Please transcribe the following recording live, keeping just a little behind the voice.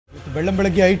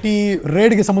ಬೆಳ್ಳಂಬೆಳಗ್ಗೆ IT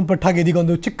ರೇಡ್ಗೆ ಸಂಬಂಧಪಟ್ಟ ಹಾಗೆ ಇದೀಗ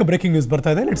ಒಂದು ಚಿಕ್ಕ ಬ್ರೇಕಿಂಗ್ ನ್ಯೂಸ್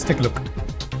ಬರ್ತಾ ಇದೆ. Let's take look.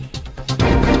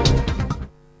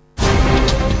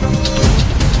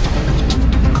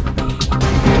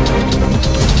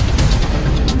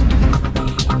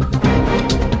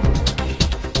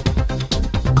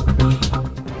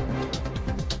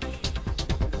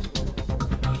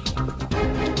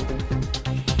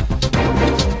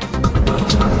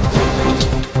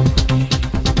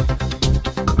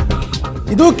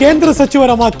 ಇದು ಕೇಂದ್ರ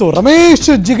ಸಚಿವರ ಮಾತು. ರಮೇಶ್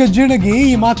ಜಿಗಜಿಣಗಿ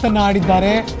ಈ ಮಾತನ್ನ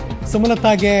ಆಡಿದ್ದಾರೆ.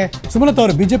 ಸುಮಲತಾ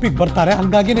ಅವರು ಬಿಜೆಪಿಗೆ ಬರ್ತಾರೆ,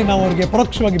 ಹಾಗಾಗಿನೇ ನಾವು ಅವರಿಗೆ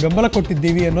ಪರೋಕ್ಷವಾಗಿ ಬೆಂಬಲ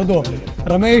ಕೊಟ್ಟಿದ್ದೀವಿ ಅನ್ನೋದು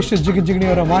ರಮೇಶ್ ಜಿಗಜಿಣಗಿ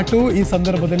ಅವರ ಮಾತು. ಈ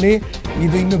ಸಂದರ್ಭದಲ್ಲಿ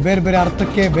ಇದು ಇನ್ನು ಬೇರೆ ಬೇರೆ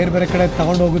ಅರ್ಥಕ್ಕೆ ಬೇರೆ ಬೇರೆ ಕಡೆ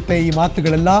ತಗೊಂಡು ಹೋಗುತ್ತೆ ಈ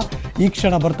ಮಾತುಗಳೆಲ್ಲ. ಈ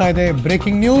ಕ್ಷಣ ಬರ್ತಾ ಇದೆ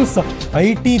ಬ್ರೇಕಿಂಗ್ ನ್ಯೂಸ್.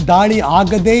 ಐಟಿ ದಾಳಿ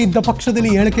ಆಗದೇ ಇದ್ದ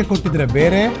ಪಕ್ಷದಲ್ಲಿ ಹೇಳಿಕೆ ಕೊಟ್ಟಿದ್ರೆ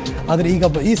ಬೇರೆ, ಆದರೆ ಈಗ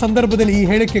ಈ ಸಂದರ್ಭದಲ್ಲಿ ಈ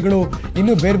ಹೇಳಿಕೆಗಳು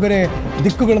ಇನ್ನೂ ಬೇರೆ ಬೇರೆ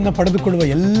ದಿಕ್ಕುಗಳನ್ನು ಪಡೆದುಕೊಳ್ಳುವ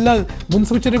ಎಲ್ಲ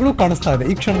ಮುನ್ಸೂಚನೆಗಳು ಕಾಣಿಸ್ತಾ ಇದೆ.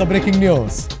 ಈ ಕ್ಷಣದ ಬ್ರೇಕಿಂಗ್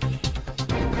ನ್ಯೂಸ್.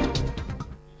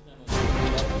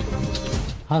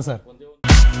 ಹಾಂ ಸರ್.